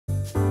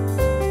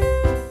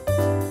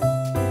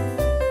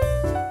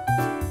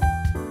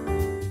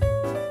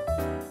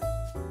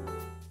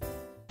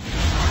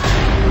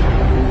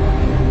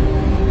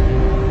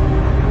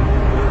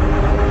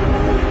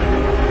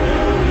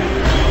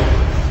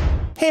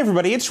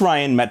everybody, it's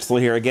Ryan Metzler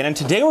here again, and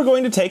today we're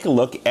going to take a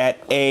look at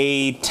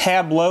a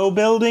tableau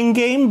building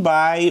game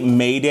by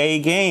Mayday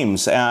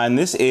Games, and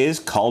this is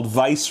called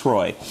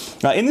Viceroy.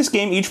 In this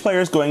game, each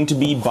player is going to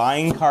be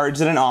buying cards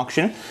at an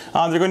auction.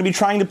 They're going to be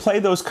trying to play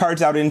those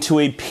cards out into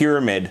a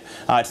pyramid.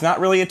 It's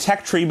not really a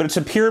tech tree, but it's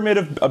a pyramid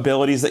of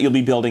abilities that you'll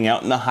be building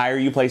out, and the higher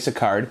you place a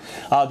card,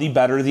 the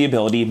better the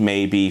ability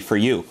may be for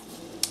you.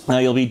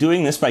 You'll be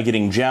doing this by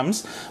getting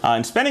gems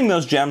and spending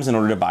those gems in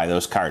order to buy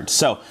those cards.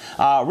 So,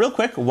 real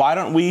quick, why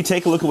don't we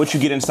take a look at what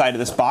you get inside of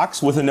this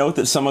box with a note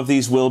that some of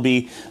these will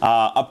be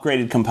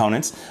upgraded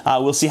components.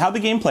 We'll see how the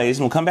game plays,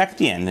 and we'll come back at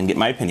the end and get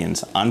my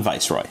opinions on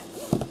Viceroy.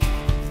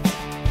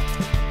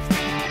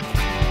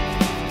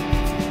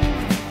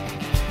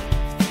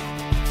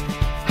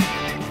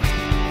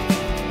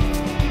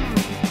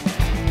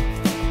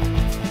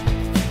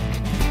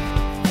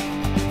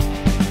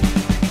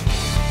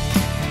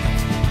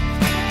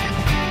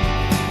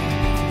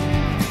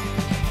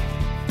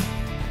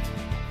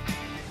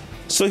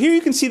 So here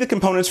you can see the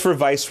components for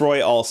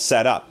Viceroy all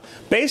set up.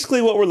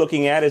 Basically what we're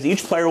looking at is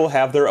each player will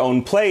have their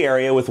own play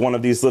area with one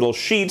of these little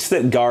sheets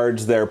that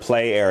guards their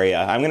play area.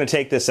 I'm going to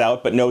take this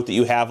out, but note that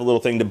you have a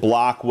little thing to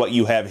block what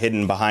you have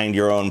hidden behind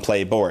your own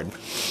play board.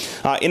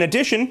 In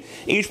addition,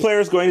 each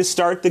player is going to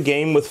start the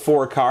game with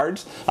 4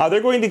 cards.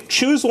 They're going to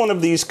choose one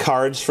of these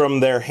cards from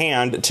their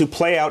hand to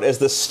play out as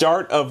the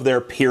start of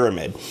their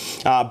pyramid.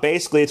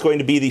 Basically, it's going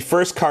to be the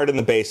first card in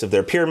the base of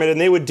their pyramid, and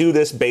they would do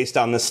this based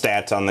on the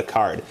stats on the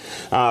card.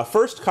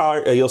 First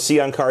card you'll see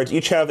on cards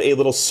each have a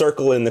little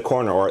circle in the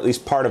corner, or at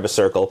least part of a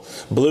circle.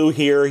 Blue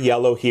here,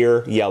 yellow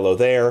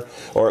there,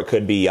 or it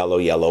could be yellow,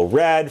 yellow,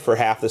 red for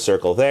half the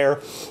circle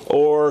there,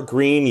 or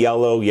green,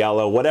 yellow,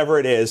 yellow, whatever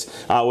it is.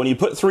 When you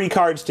put 3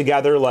 cards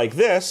together like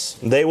this,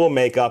 they will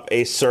make up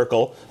a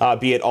circle,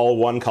 be it all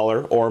one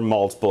color or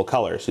multiple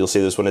colors. You'll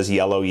see this one is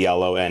yellow,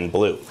 yellow, and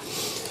blue.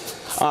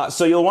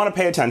 So you'll want to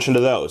pay attention to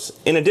those.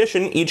 In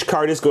addition, each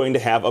card is going to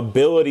have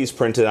abilities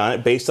printed on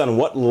it based on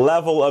what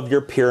level of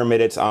your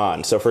pyramid it's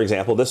on. So for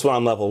example, this one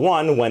on level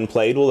 1, when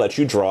played, will let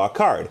you draw a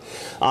card.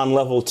 On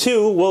level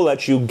 2, will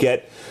let you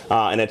get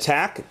an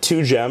attack,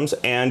 2 gems,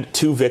 and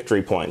 2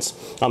 victory points.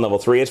 On level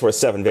 3, it's worth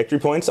 7 victory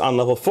points. On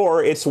level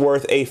 4, it's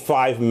worth a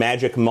 5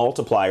 magic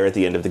multiplier at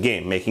the end of the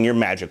game, making your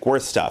magic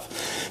worth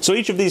stuff. So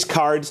each of these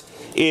cards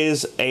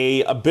is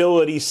a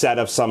ability set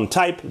of some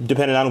type,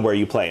 depending on where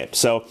you play it.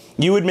 So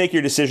you would make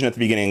your decision at the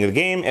beginning of the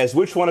game as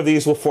which one of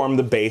these will form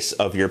the base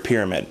of your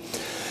pyramid.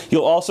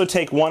 You'll also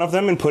take one of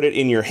them and put it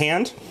in your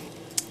hand,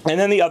 and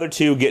then the other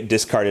 2 get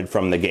discarded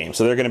from the game,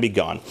 so they're going to be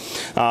gone.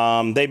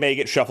 They may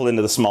get shuffled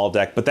into the small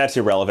deck, but that's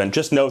irrelevant.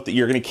 Just note that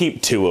you're going to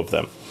keep 2 of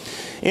them.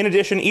 In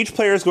addition, each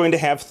player is going to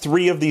have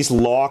 3 of these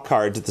law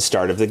cards at the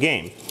start of the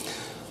game.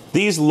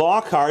 These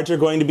law cards are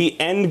going to be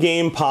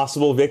endgame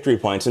possible victory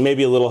points, and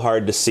maybe a little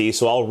hard to see,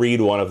 so I'll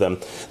read one of them.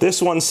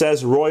 This one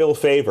says Royal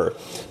Favor.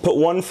 Put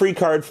 1 free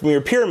card from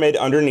your pyramid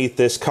underneath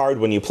this card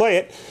when you play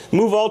it.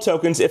 Move all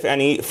tokens, if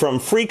any, from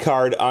free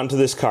card onto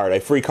this card. A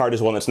free card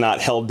is one that's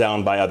not held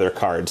down by other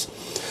cards.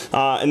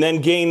 And then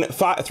gain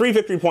 3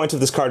 victory points if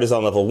this card is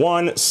on level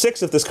 1,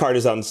 6 if this card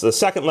is on the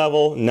 2nd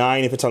level,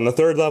 9 if it's on the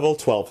 3rd level,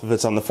 12 if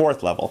it's on the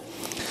 4th level.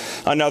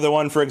 Another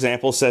one, for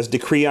example, says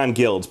Decree on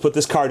Guilds. Put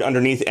this card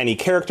underneath any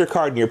character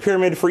card in your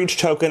pyramid. For each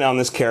token on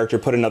this character,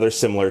 put another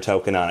similar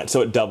token on it,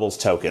 so it doubles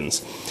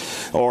tokens.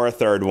 Or a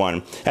third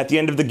one. At the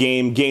end of the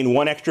game, gain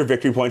 1 extra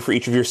victory point for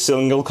each of your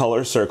single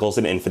color circles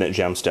and infinite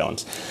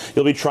gemstones.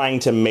 You'll be trying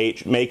to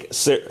make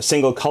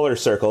single color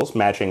circles,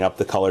 matching up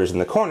the colors in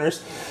the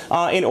corners,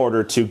 in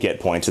order to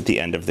get points at the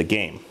end of the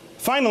game.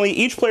 Finally,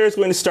 each player is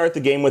going to start the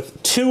game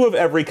with 2 of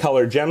every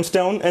color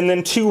gemstone, and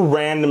then 2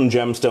 random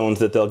gemstones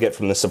that they'll get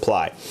from the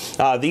supply.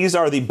 These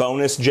are the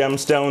bonus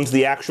gemstones.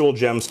 The actual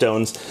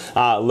gemstones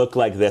look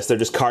like this. They're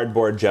just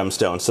cardboard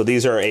gemstones. So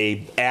these are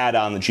a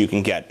add-on that you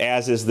can get,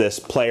 as is this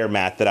player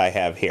mat that I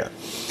have here.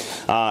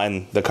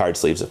 And the card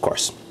sleeves, of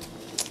course.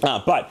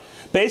 But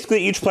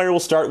basically, each player will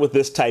start with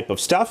this type of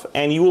stuff,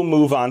 and you will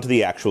move on to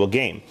the actual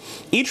game.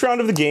 Each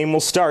round of the game will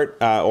start,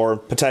 or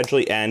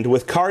potentially end,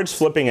 with cards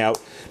flipping out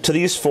to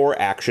these 4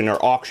 action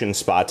or auction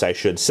spots, I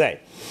should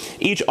say.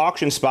 Each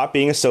auction spot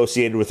being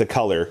associated with a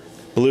color: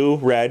 blue,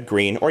 red,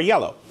 green, or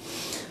yellow.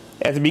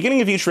 At the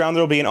beginning of each round,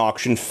 there will be an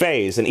auction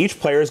phase, and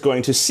each player is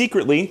going to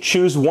secretly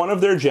choose one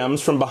of their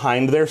gems from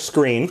behind their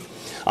screen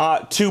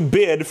to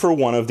bid for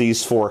one of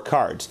these 4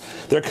 cards.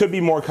 There could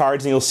be more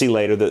cards, and you'll see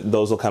later that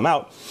those will come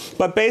out,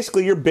 but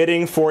basically you're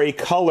bidding for a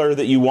color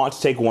that you want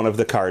to take one of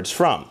the cards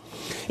from.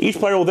 Each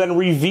player will then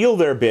reveal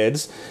their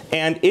bids,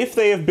 and if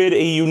they have bid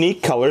a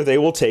unique color, they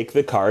will take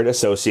the card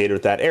associated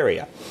with that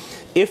area.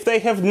 If they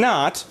have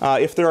not,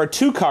 if there are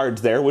 2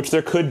 cards there, which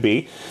there could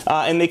be,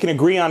 and they can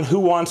agree on who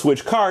wants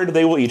which card,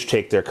 they will each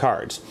take their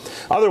cards.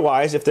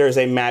 Otherwise, if there is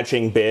a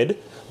matching bid,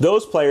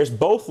 those players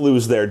both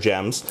lose their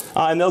gems,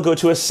 and they'll go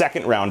to a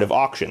second round of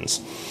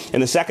auctions.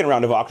 In the second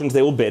round of auctions,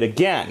 they will bid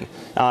again,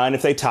 and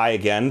if they tie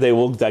again, they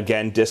will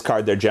again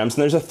discard their gems,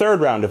 and there's a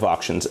third round of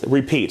auctions.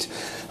 Repeat.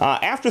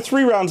 After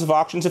 3 rounds of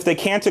auctions, if they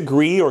can't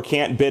agree or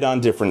can't bid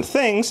on different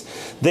things,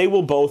 they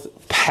will both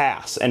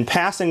pass, and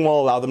passing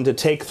will allow them to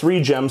take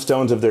 3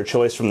 gemstones of their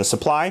choice from the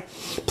supply,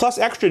 plus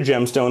extra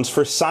gemstones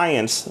for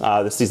science,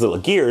 that's these little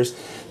gears,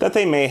 that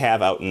they may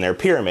have out in their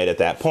pyramid at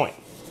that point.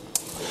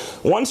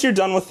 Once you're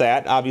done with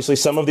that, obviously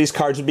some of these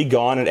cards would be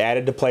gone and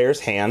added to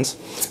players' hands.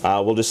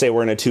 We'll just say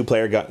we're in a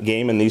 2-player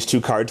game and these 2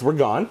 cards were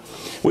gone.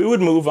 We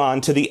would move on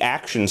to the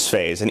actions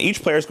phase, and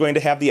each player is going to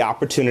have the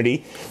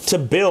opportunity to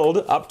build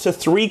up to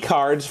 3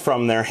 cards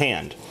from their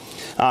hand.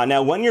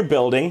 Now when you're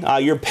building,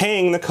 you're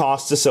paying the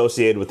costs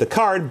associated with the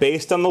card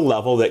based on the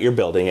level that you're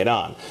building it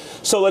on.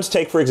 So let's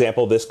take, for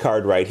example, this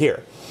card right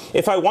here.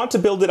 If I want to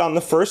build it on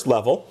the first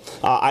level,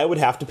 I would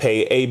have to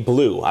pay a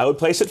blue. I would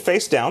place it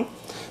face down,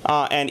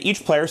 and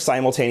each player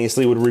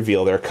simultaneously would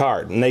reveal their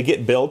card. And they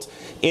get built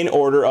in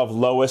order of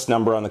lowest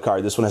number on the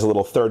card. This one has a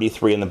little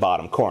 33 in the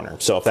bottom corner.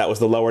 So if that was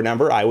the lower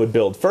number, I would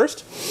build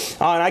first,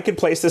 and I could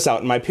place this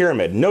out in my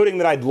pyramid, noting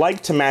that I'd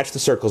like to match the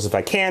circles if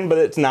I can, but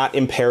it's not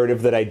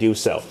imperative that I do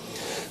so.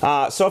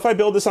 So if I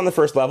build this on the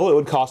first level, it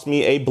would cost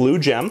me a blue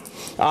gem,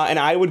 and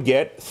I would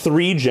get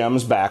 3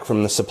 gems back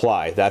from the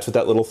supply. That's what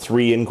that little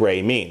 3 in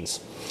gray means.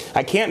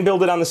 I can't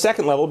build it on the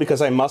second level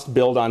because I must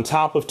build on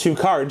top of 2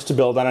 cards to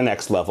build on a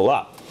next level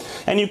up.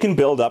 And you can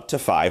build up to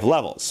 5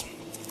 levels.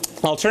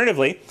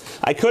 Alternatively,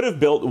 I could have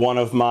built one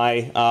of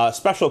my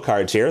special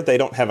cards here. They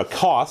don't have a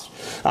cost,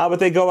 but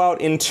they go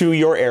out into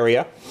your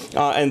area,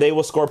 and they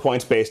will score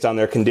points based on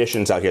their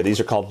conditions out here. These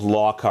are called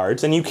law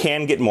cards, and you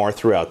can get more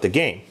throughout the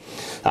game.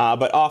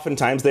 But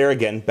oftentimes they're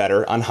again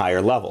better on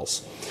higher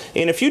levels.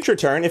 In a future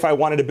turn, if I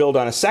wanted to build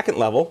on a second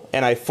level,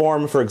 and I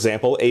form, for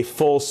example, a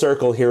full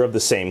circle here of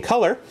the same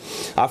color,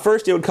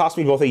 first it would cost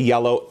me both a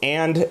yellow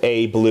and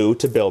a blue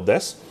to build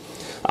this.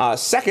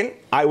 Second,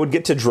 I would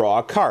get to draw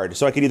a card.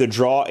 So I could either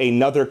draw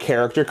another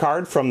character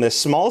card from this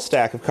small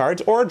stack of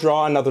cards, or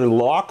draw another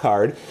law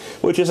card,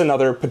 which is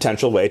another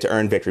potential way to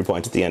earn victory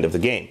points at the end of the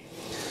game.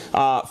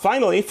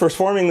 Finally, for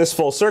forming this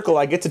full circle,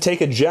 I get to take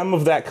a gem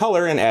of that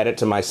color and add it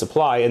to my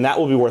supply, and that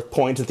will be worth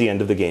points at the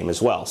end of the game as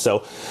well. So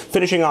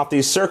finishing off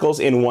these circles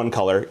in one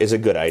color is a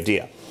good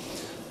idea.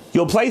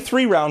 You'll play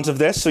 3 rounds of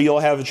this, so you'll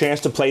have a chance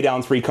to play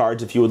down 3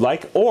 cards if you would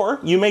like, or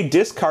you may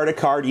discard a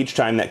card each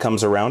time that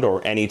comes around,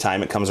 or any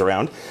time it comes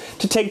around,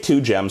 to take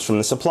 2 gems from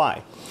the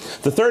supply.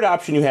 The third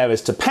option you have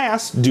is to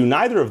pass, do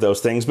neither of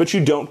those things, but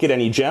you don't get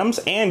any gems,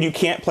 and you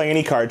can't play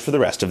any cards for the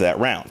rest of that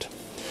round.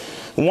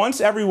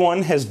 Once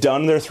everyone has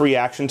done their 3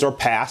 actions or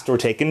passed or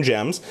taken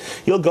gems,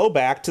 you'll go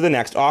back to the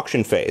next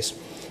auction phase.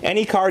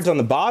 Any cards on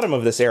the bottom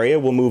of this area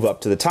will move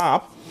up to the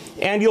top,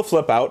 and you'll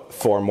flip out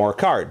 4 more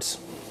cards.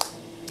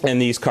 And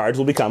these cards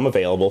will become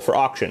available for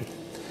auction.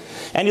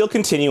 And you'll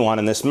continue on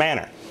in this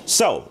manner.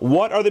 So,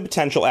 what are the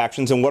potential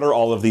actions and what are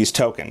all of these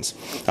tokens?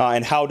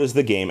 And how does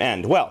the game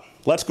end? Well,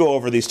 let's go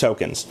over these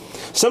tokens.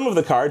 Some of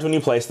the cards, when you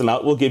place them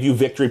out, will give you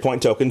victory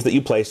point tokens that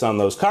you place on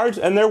those cards,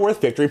 and they're worth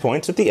victory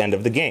points at the end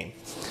of the game.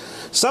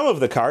 Some of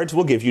the cards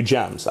will give you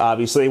gems.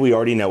 Obviously, we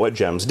already know what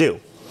gems do.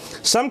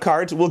 Some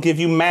cards will give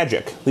you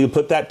magic. You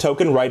put that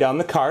token right on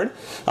the card.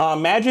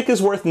 Magic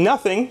is worth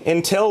nothing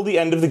until the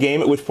end of the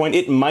game, at which point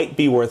it might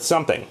be worth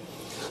something.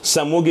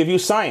 Some will give you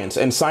science,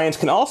 and science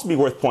can also be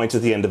worth points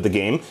at the end of the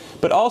game,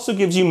 but also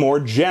gives you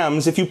more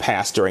gems if you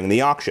pass during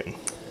the auction.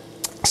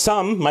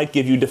 Some might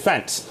give you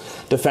defense.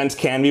 Defense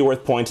can be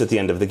worth points at the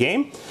end of the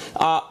game,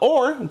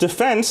 or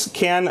defense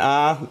can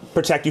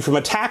protect you from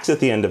attacks at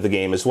the end of the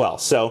game as well.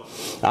 So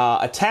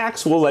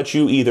attacks will let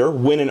you either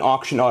win an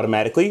auction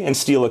automatically and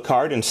steal a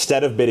card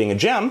instead of bidding a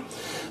gem,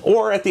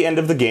 or at the end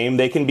of the game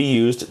they can be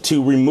used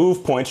to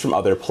remove points from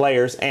other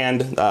players,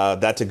 and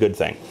that's a good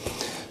thing.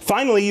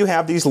 Finally, you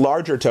have these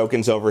larger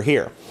tokens over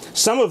here.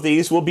 Some of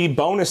these will be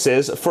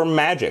bonuses for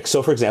magic.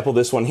 So for example,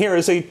 this one here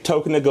is a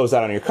token that goes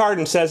out on your card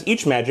and says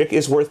each magic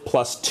is worth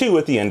 +2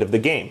 at the end of the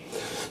game.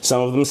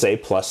 Some of them say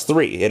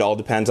 +3. It all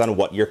depends on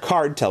what your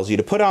card tells you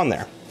to put on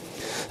there.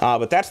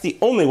 But that's the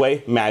only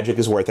way magic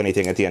is worth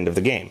anything at the end of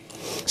the game.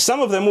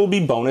 Some of them will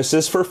be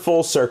bonuses for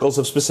full circles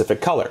of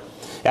specific color.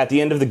 At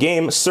the end of the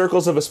game,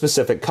 circles of a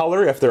specific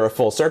color, if they're a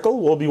full circle,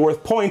 will be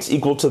worth points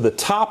equal to the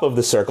top of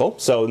the circle,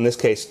 so in this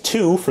case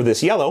 2 for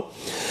this yellow,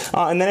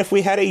 and then if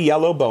we had a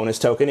yellow bonus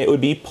token, it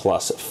would be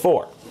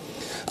 +4.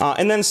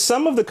 And then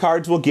some of the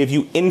cards will give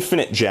you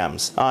infinite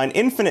gems. An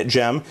infinite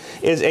gem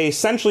is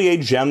essentially a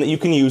gem that you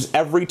can use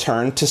every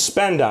turn to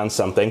spend on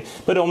something,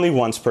 but only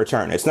once per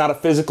turn. It's not a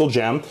physical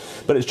gem,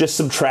 but it just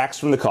subtracts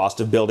from the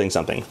cost of building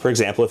something. For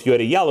example, if you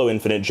had a yellow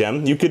infinite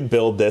gem, you could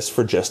build this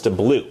for just a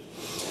blue.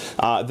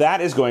 That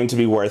is going to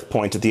be worth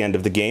points at the end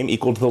of the game,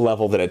 equal to the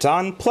level that it's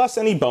on, plus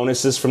any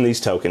bonuses from these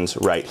tokens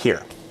right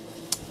here.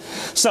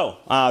 So,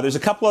 there's a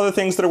couple other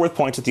things that are worth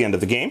points at the end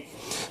of the game,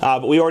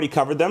 but we already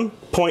covered them.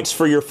 Points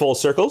for your full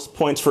circles,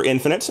 points for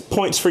infinites,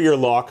 points for your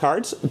law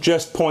cards,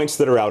 just points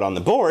that are out on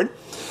the board.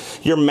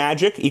 your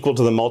magic equal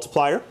to the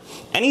multiplier.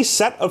 Any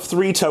set of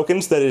 3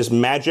 tokens that is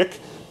magic,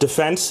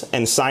 defense,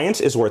 and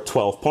science is worth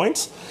 12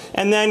 points.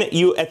 And then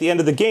you, at the end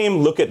of the game,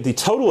 look at the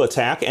total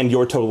attack and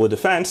your total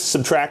defense,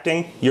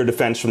 subtracting your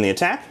defense from the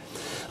attack.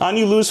 And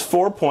you lose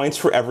 4 points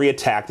for every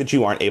attack that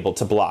you aren't able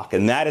to block.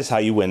 And that is how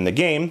you win the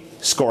game,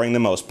 scoring the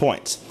most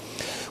points.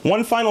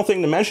 One final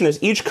thing to mention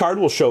is each card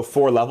will show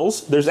 4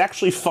 levels. There's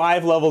actually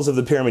 5 levels of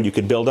the pyramid you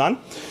could build on.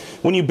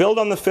 When you build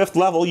on the 5th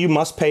level, you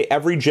must pay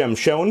every gem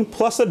shown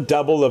plus a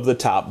double of the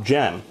top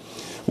gem.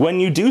 When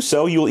you do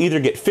so, you will either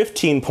get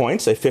 15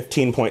 points, a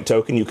 15-point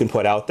token you can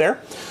put out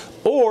there,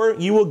 or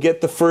you will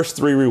get the first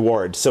 3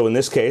 rewards. So in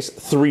this case,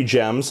 3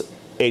 gems,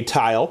 a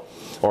tile,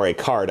 or a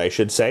card I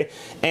should say,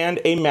 and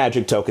a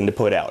magic token to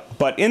put out.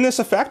 But in this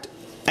effect,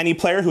 any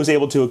player who is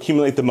able to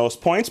accumulate the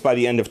most points by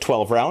the end of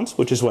 12 rounds,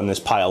 which is when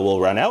this pile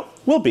will run out,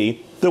 will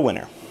be the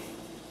winner.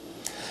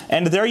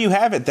 And there you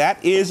have it.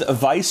 That is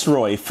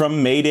Viceroy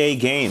from Mayday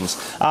Games.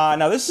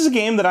 Now this is a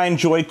game that I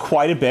enjoy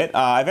quite a bit.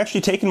 I've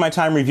actually taken my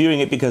time reviewing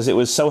it because it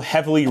was so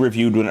heavily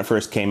reviewed when it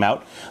first came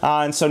out.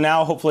 And so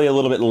now hopefully a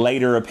little bit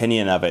later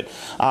opinion of it.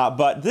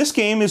 But this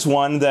game is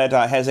one that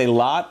has a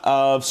lot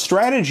of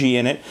strategy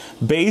in it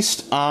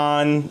based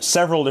on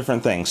several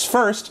different things.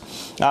 First,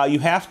 you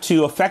have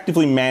to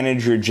effectively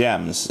manage your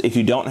gems. If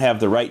you don't have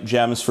the right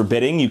gems for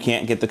bidding, you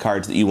can't get the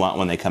cards that you want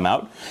when they come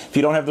out. If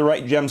you don't have the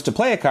right gems to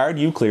play a card,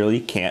 you clearly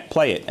can't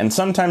play it. And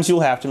sometimes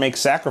you'll have to make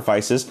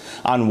sacrifices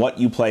on what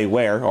you play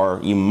where, or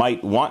you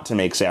might want to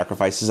make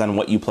sacrifices on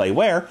what you play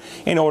where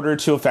in order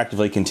to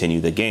effectively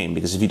continue the game,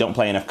 because if you don't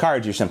play enough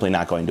cards, you're simply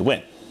not going to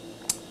win.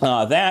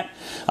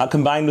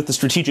 Combined with the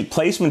strategic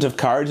placement of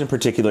cards in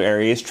particular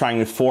areas, trying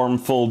to form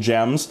full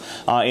gems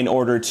in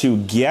order to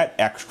get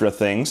extra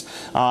things.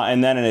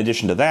 And then in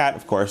addition to that,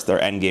 of course, there are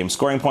endgame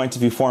scoring points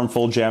if you form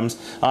full gems,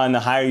 and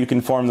the higher you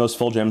can form those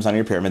full gems on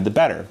your pyramid, the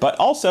better. But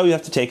also you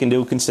have to take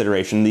into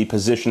consideration the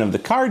position of the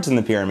cards in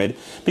the pyramid,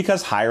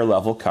 because higher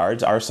level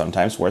cards are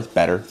sometimes worth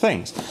better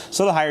things.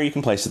 So the higher you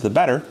can place it, the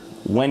better.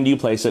 When do you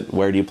place it?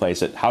 Where do you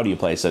place it? How do you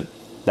place it?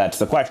 That's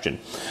the question.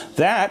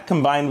 That,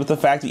 combined with the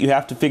fact that you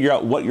have to figure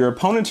out what your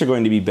opponents are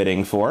going to be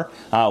bidding for,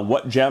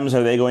 what gems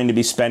are they going to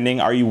be spending,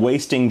 are you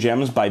wasting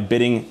gems by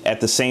bidding at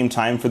the same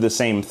time for the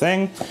same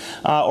thing,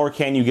 or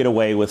can you get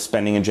away with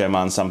spending a gem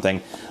on something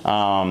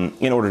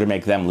in order to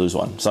make them lose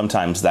one?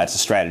 Sometimes that's a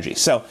strategy.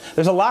 So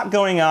there's a lot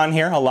going on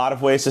here, a lot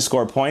of ways to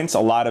score points,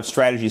 a lot of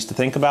strategies to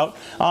think about,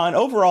 and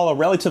overall a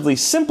relatively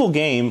simple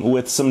game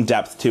with some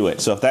depth to it.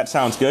 So if that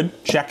sounds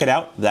good, check it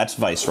out. That's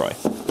Viceroy.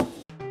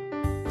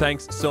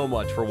 Thanks so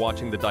much for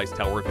watching the Dice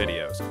Tower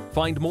videos.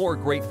 Find more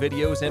great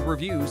videos and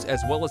reviews,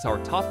 as well as our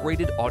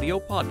top-rated audio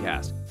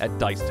podcast at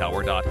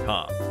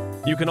Dicetower.com.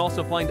 You can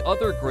also find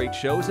other great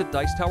shows at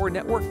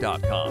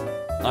Dicetowernetwork.com.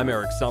 I'm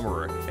Eric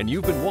Summerer, and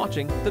you've been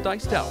watching the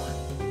Dice Tower.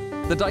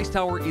 The Dice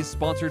Tower is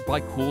sponsored by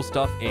Cool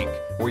Stuff Inc.,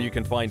 where you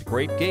can find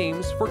great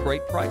games for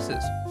great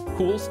prices.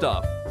 Cool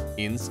stuff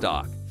in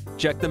stock.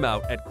 Check them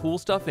out at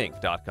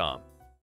CoolStuffInc.com.